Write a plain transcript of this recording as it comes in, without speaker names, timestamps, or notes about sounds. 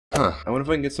I wonder if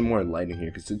I can get some more light in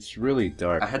here, because it's really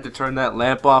dark. I had to turn that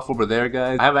lamp off over there,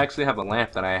 guys. I actually have a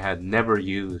lamp that I had never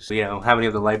used. So yeah, I don't have any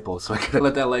of the light bulbs, so I gotta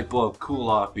let that light bulb cool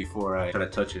off before I try to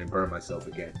touch it and burn myself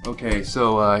again. Okay,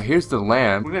 so here's the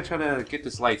lamp. We're gonna try to get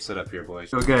this light set up here, boys.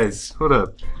 So guys, hold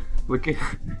up. Look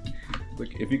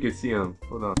if you can see him.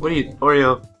 Hold on. What are you,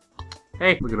 Oreo?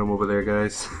 Hey, look at him over there,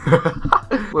 guys.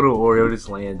 Little Oreo just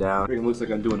laying down. It looks like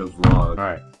I'm doing a vlog.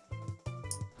 Alright.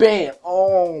 Bam!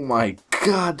 Oh my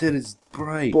god, that is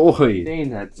bright. Boy, dang,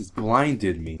 that just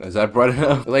blinded me. As I brought it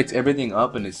up, it lights everything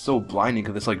up and it's so blinding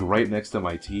because it's like right next to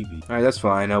my TV. Alright, that's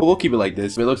fine. We'll keep it like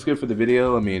this. If it looks good for the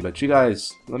video, but you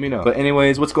guys, let me know. But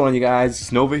anyways, what's going on, you guys?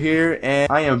 It's Nova here,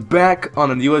 and I am back on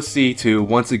UFC2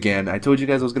 once again. I told you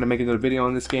guys I was going to make another video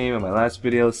on this game in my last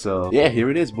video, so yeah, here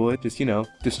it is, boy. Just, you know,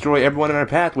 destroy everyone in our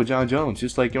path with Jon Jones,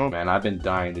 just like your man. I've been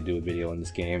dying to do a video on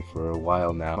this game for a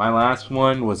while now. My last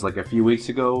one was like a few weeks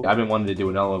ago. I've been wanting to do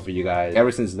another one for you guys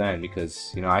ever since then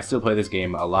because, you know, I still play this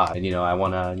game a lot, and you know, I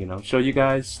want to, you know, show you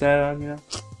guys that, you know,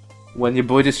 when your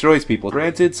boy destroys people.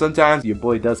 Granted, sometimes your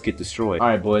boy does get destroyed.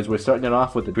 Alright, boys, we're starting it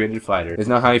off with the created fighter.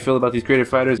 Isn't that how you feel about these created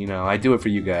fighters? You know, I do it for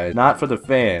you guys. Not for the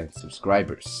fans,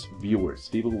 subscribers, viewers,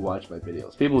 people who watch my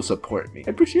videos, people who support me.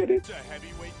 I appreciate it.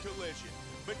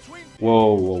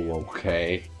 Whoa, whoa,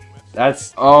 okay.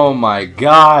 That's, oh my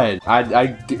god. What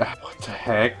the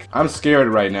heck? I'm scared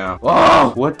right now.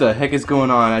 Oh, what the heck is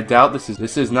going on? I doubt this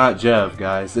is not Jev,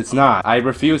 guys. It's not. I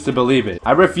refuse to believe it.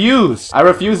 I refuse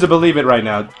to believe it right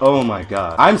now. Oh my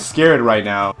god. I'm scared right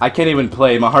now. I can't even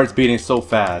play. My heart's beating so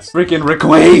fast. Freaking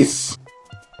Requace!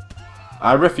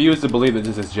 I refuse to believe that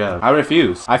this is Jev. I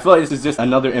refuse. I feel like this is just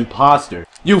another imposter.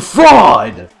 You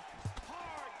fraud!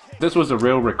 If this was a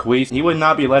real Requace, he would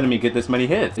not be letting me get this many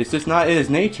hits. It's just not in his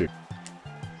nature.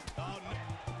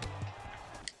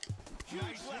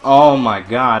 Oh my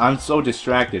god, I'm so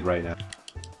distracted right now.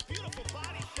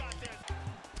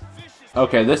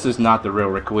 Okay, this is not the real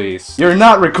Requace. You're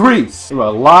not Requace! You're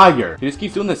a liar! He just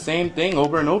keeps doing the same thing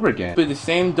over and over again. With the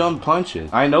same dumb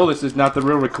punches. I know this is not the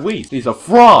real Requace. He's a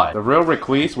fraud! The real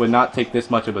Requace would not take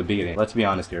this much of a beating. Let's be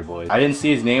honest here, boys. I didn't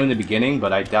see his name in the beginning,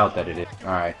 but I doubt that it is.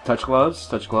 Alright, touch gloves,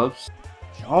 touch gloves.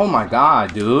 Oh my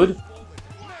god, dude.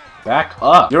 Back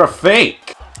up. You're a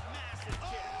fake!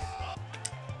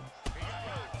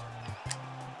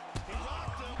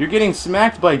 You're getting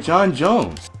smacked by Jon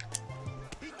Jones.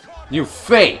 You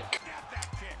fake!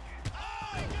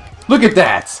 Look at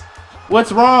that!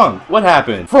 What's wrong? What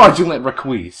happened? Fraudulent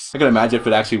Requace. I can imagine if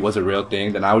it actually was a real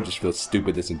thing, then I would just feel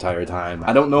stupid this entire time.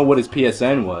 I don't know what his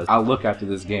PSN was. I'll look after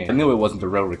this game. I knew it wasn't the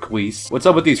real Requace. What's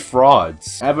up with these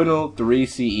frauds? Avenal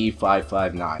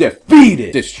 3CE559.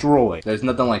 Defeated! Destroyed. There's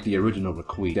nothing like the original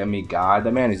Requace. Demigod.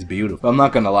 That man is beautiful. I'm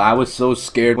not gonna lie, I was so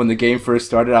scared when the game first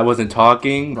started. I wasn't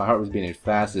talking. My heart was beating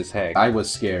fast as heck. I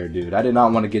was scared, dude. I did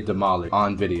not want to get demolished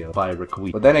on video by a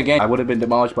Requace. But then again, I would have been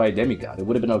demolished by a demigod. It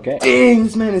would have been okay. Dang,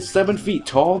 this man is 7 feet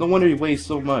tall. No wonder he weighs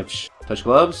so much. Touch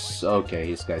gloves? Okay,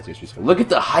 this guy's disrespectful. Look at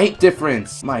the height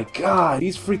difference. My god,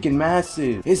 he's freaking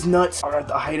massive. His nuts are at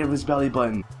the height of his belly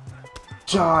button.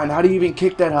 Jon, how do you even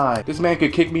kick that high? This man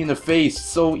could kick me in the face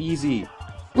so easy.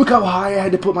 Look how high I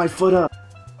had to put my foot up.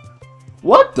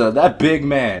 What the? That big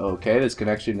man. Okay, this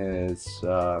connection is,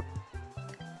 I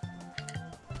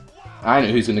knew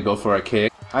he was gonna go for a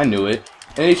kick. I knew it.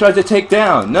 And he tries to take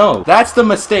down. No, that's the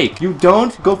mistake. You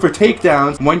don't go for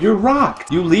takedowns when you're rocked.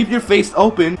 You leave your face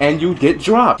open and you get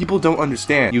dropped. People don't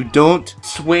understand. You don't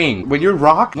swing. When you're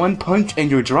rocked, one punch and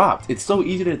you're dropped. It's so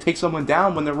easy to take someone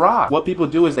down when they're rocked. What people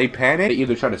do is they panic. They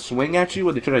either try to swing at you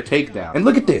or they try to take down. And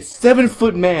look at this.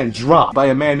 7-foot man dropped by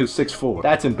a man who's 6'4".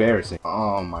 That's embarrassing.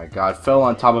 Oh my god. Fell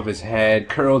on top of his head,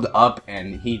 curled up,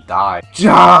 and he died.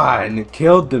 Jon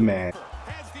killed the man.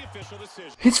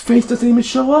 His face doesn't even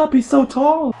show up, he's so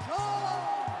tall.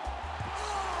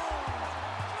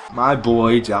 My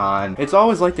boy, Jon. It's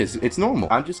always like this. It's normal.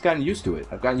 I've just gotten used to it.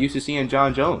 I've gotten used to seeing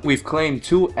Jon Jones. We've claimed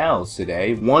 2 L's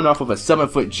today. One off of a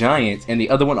 7-foot giant, and the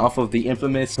other one off of the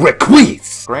infamous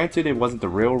Requace. Granted, it wasn't the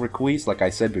real Requace, like I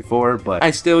said before, but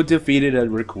I still defeated a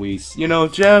Requace. You know,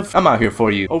 Jev, I'm out here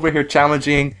for you. Over here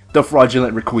challenging the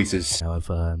fraudulent Requaces. Now, if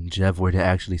Jev were to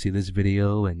actually see this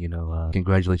video and, you know,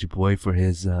 congratulate your boy for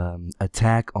his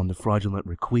attack on the fraudulent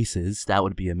Requaces, that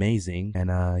would be amazing.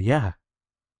 And, yeah.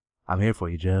 I'm here for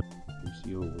you, Jeff. Let's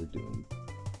see what we're doing.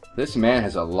 This man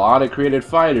has a lot of created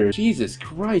fighters. Jesus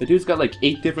Christ. The dude's got like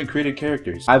 8 different created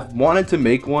characters. I've wanted to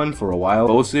make one for a while.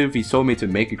 Joseph, he's told me to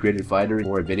make a created fighter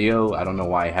for a video. I don't know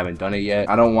why I haven't done it yet.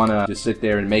 I don't want to just sit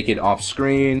there and make it off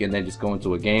screen and then just go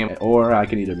into a game. Or I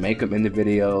can either make them in the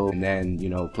video and then, you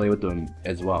know, play with them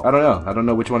as well. I don't know. I don't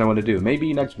know which one I want to do.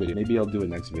 Maybe next video. Maybe I'll do it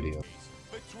next video.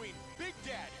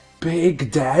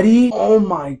 Big Daddy? Oh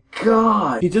my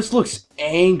god. He just looks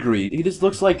angry. He just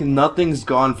looks like nothing's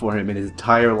gone for him in his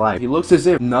entire life. He looks as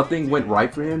if nothing went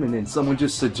right for him and then someone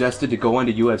just suggested to go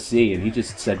into UFC and he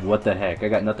just said, what the heck? I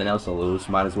got nothing else to lose.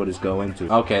 Might as well just go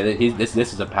into. Okay, this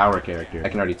is a power character. I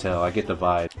can already tell. I get the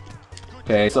vibe.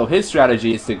 Okay, so his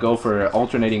strategy is to go for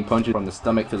alternating punches from the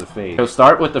stomach to the face. He'll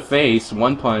start with the face,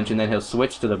 one punch, and then he'll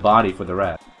switch to the body for the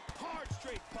rest.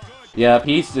 Yep,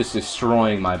 he's just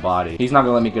destroying my body. He's not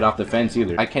gonna let me get off the fence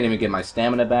either. I can't even get my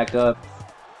stamina back up.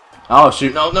 Oh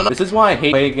shoot, no. This is why I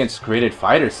hate playing against graded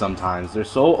fighters sometimes. They're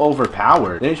so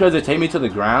overpowered. Then he tries to take me to the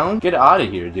ground? Get out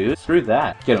of here, dude. Screw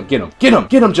that. Get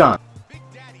him, John!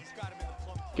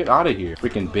 Get out of here.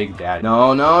 Freaking Big Daddy.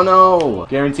 No.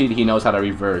 Guaranteed he knows how to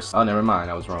reverse. Oh, never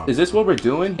mind. I was wrong. Is this what we're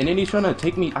doing? And then he's trying to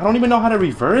take me. I don't even know how to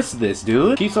reverse this,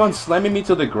 dude. Keeps on slamming me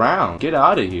to the ground. Get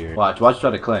out of here. Watch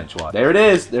try to clinch. Watch. There it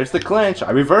is. There's the clinch.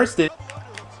 I reversed it.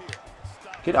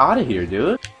 Get out of here,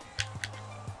 dude.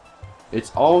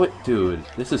 It's all, dude,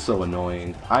 this is so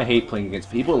annoying. I hate playing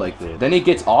against people like this. Then he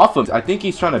gets off of, I think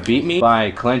he's trying to beat me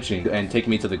by clenching and taking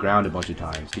me to the ground a bunch of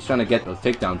times. He's trying to get those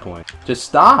takedown points. Just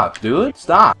stop, dude.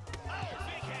 Stop.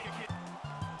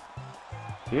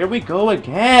 Here we go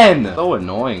again. So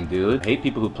annoying, dude. I hate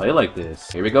people who play like this.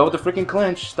 Here we go with the freaking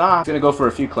clinch. Stop. He's gonna go for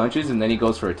a few clenches and then he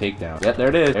goes for a takedown. Yep, there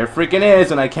it is. There freaking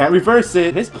is, and I can't reverse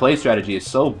it. His play strategy is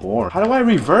so boring. How do I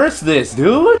reverse this,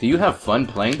 dude? Do you have fun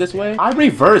playing this way? I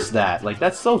reversed that. Like,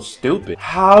 that's so stupid.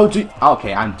 How'd you...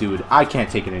 Okay, dude, I can't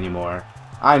take it anymore.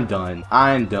 I'm done.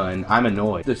 I'm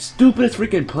annoyed. The stupidest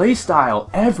freaking play style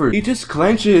ever. He just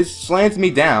clenches, slams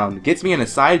me down, gets me in a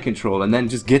side control, and then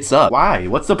just gets up. Why?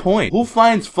 What's the point? Who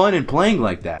finds fun in playing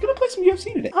like that? Gonna play some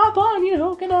UFC today. Hop on,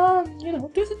 gonna,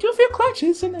 do a few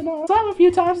clenches, and then, slam a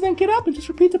few times, then get up and just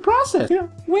repeat the process.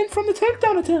 Win from the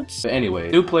takedown attempts. But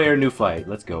anyway, new player, new fight.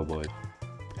 Let's go, boys.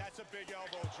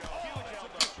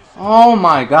 Oh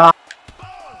my god.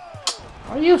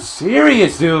 Are you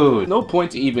serious, dude? No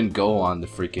point to even go on the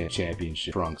freaking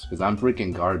championship trunks, because I'm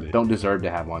freaking garbage. Don't deserve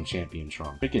to have on champion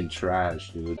trunks. Freaking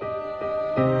trash, dude.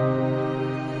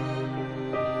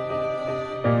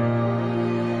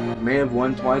 May have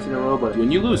won twice in a row, but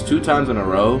when you lose 2 times in a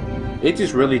row, it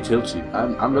just really tilts you.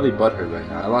 I'm really butthurt right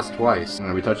now. I lost twice.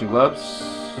 Are we touching gloves?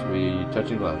 We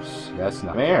touching gloves. Yes,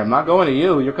 no. Man, I'm not going to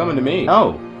you. You're coming to me.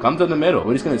 No, come to the middle.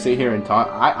 We're just gonna sit here and talk.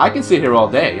 I can sit here all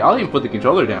day. I'll even put the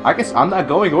controller down. I'm not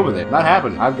going over there. Not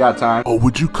happening. I've got time. Oh,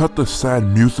 would you cut the sad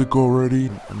music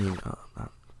already? I mean,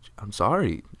 I'm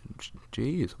sorry.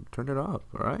 Jeez, turn it off.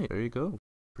 All right, there you go.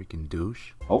 Freaking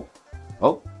douche. Oh.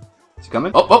 Is he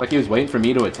coming? Oh, like he was waiting for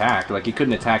me to attack. Like he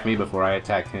couldn't attack me before I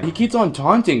attacked him. He keeps on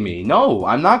taunting me. No,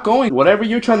 I'm not going. Whatever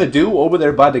you're trying to do over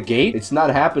there by the gate, it's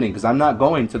not happening because I'm not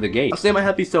going to the gate. I'll stay my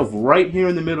happy self right here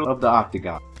in the middle of the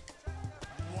octagon.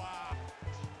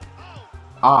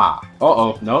 Ah.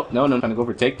 Uh-oh. No. Trying to go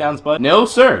for takedowns, bud. No,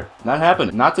 sir. Not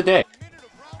happening. Not today.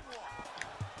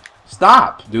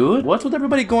 Stop, dude. What's with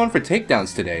everybody going for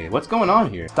takedowns today? What's going on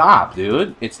here? Stop,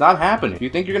 dude. It's not happening. If you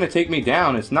think you're gonna take me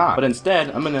down, it's not. But instead,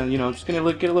 I'm gonna, just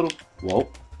gonna get a little...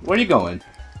 Whoa. Where are you going?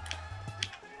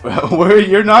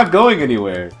 You're not going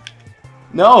anywhere.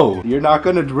 No, you're not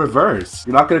gonna reverse.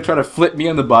 You're not gonna try to flip me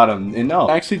on the bottom. And no,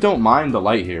 I actually don't mind the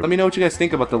light here. Let me know what you guys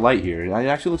think about the light here. It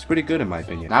actually looks pretty good in my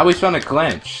opinion. Now he's trying to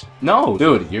clench. No,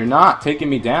 dude, you're not taking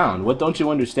me down. What don't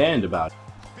you understand about it?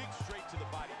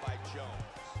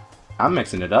 I'm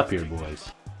mixing it up here, boys.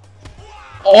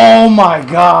 Oh my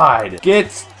god!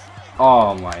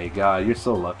 Oh my god, you're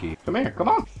so lucky. Come here, come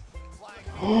on.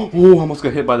 Oh, almost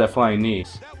got hit by that flying knee.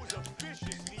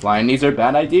 Flying knees are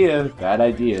bad idea. Bad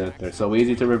idea. They're so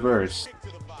easy to reverse.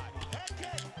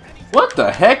 What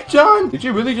the heck, John? Did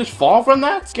you really just fall from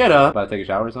that? Get up. About to take a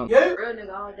shower or something? Yeah. Real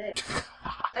nigga all day.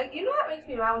 Like, you know what makes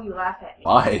me mad when you laugh at me?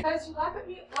 Why? Because you laugh at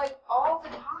me, like, all the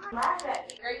time. Laugh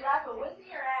at me. Are you laughing with me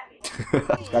or at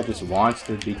me? This guy just wants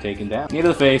to be taken down. Knee to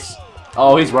the face.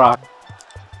 Oh, he's rocked.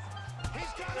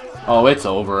 Oh, it's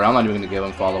over. I'm not even going to give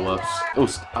him follow-ups. Oh,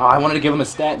 I wanted to give him a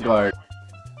stat guard.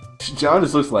 John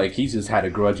just looks like he's just had a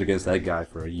grudge against that guy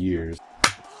for years.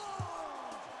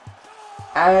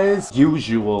 As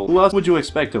usual. Who else would you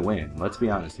expect to win? Let's be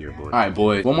honest here, boys. Alright,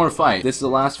 boys. One more fight. This is the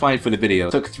last fight for the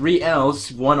video. Took 3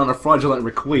 L's, 1 on a fraudulent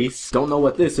request. Don't know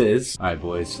what this is. Alright,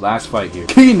 boys. Last fight here.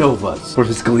 Key Novas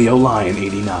versus Galeo Lion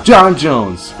 89. John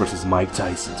Jones versus Mike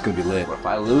Tyson. It's gonna be lit. Or if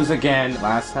I lose again,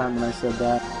 last time when I said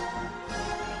that.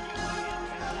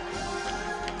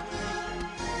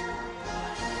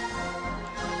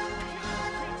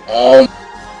 Oh!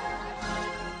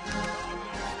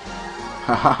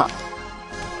 Haha.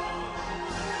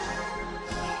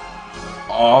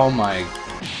 Oh my...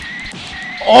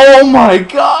 Oh my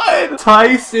god! god!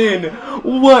 Tyson,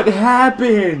 what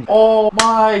happened? Oh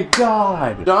my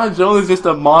god. Jon Jones is just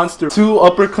a monster. 2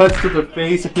 uppercuts to the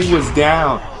face and he was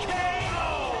down.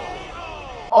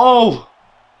 Oh!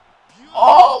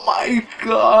 Oh my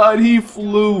god, he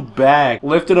flew back.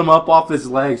 Lifted him up off his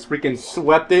legs, freaking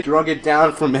swept it, drug it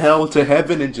down from hell to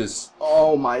heaven and just,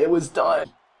 oh my, it was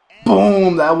done.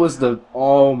 Boom, that was the,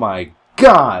 oh my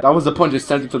god. That was the punch that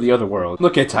sent him to the other world.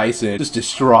 Look at Tyson, just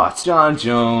distraught. Jon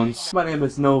Jones, my name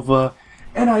is Nova,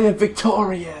 and I am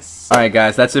victorious. Alright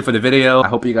guys, that's it for the video. I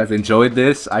hope you guys enjoyed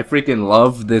this. I freaking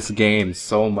love this game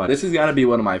so much. This is gonna be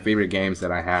one of my favorite games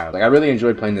that I have. Like, I really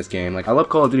enjoy playing this game. Like, I love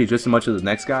Call of Duty just as much as the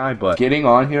next guy, but getting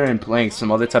on here and playing some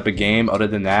other type of game other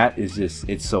than that is just,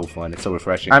 it's so fun. It's so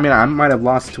refreshing. I mean, I might have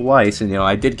lost twice, and you know,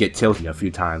 I did get tilted a few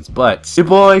times, but your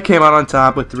boy came out on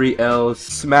top with 3 L's,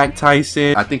 smacked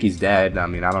Tyson. I think he's dead. I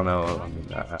mean, I don't know. I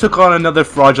mean, took on another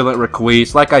fraudulent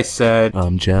request, like I said.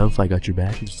 Jeff, I got your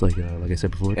back, just like I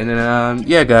said before. And then,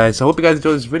 yeah, guys, I hope you guys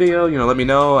enjoyed this video. You know, let me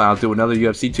know. I'll do another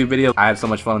UFC2 video. I have so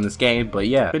much fun in this game, but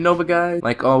yeah. Been Nova, guys.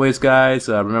 Like always, guys,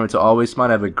 remember to always smile.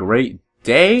 Have a great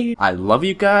day. I love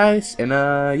you guys, and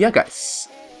yeah, guys.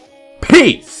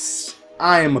 Peace.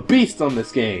 I am a beast on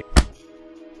this game.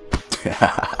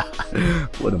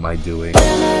 What am I doing?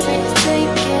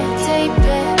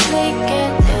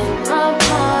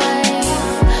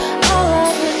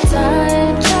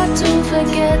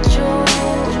 Forget you,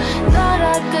 thought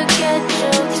I could get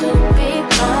you to be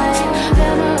mine.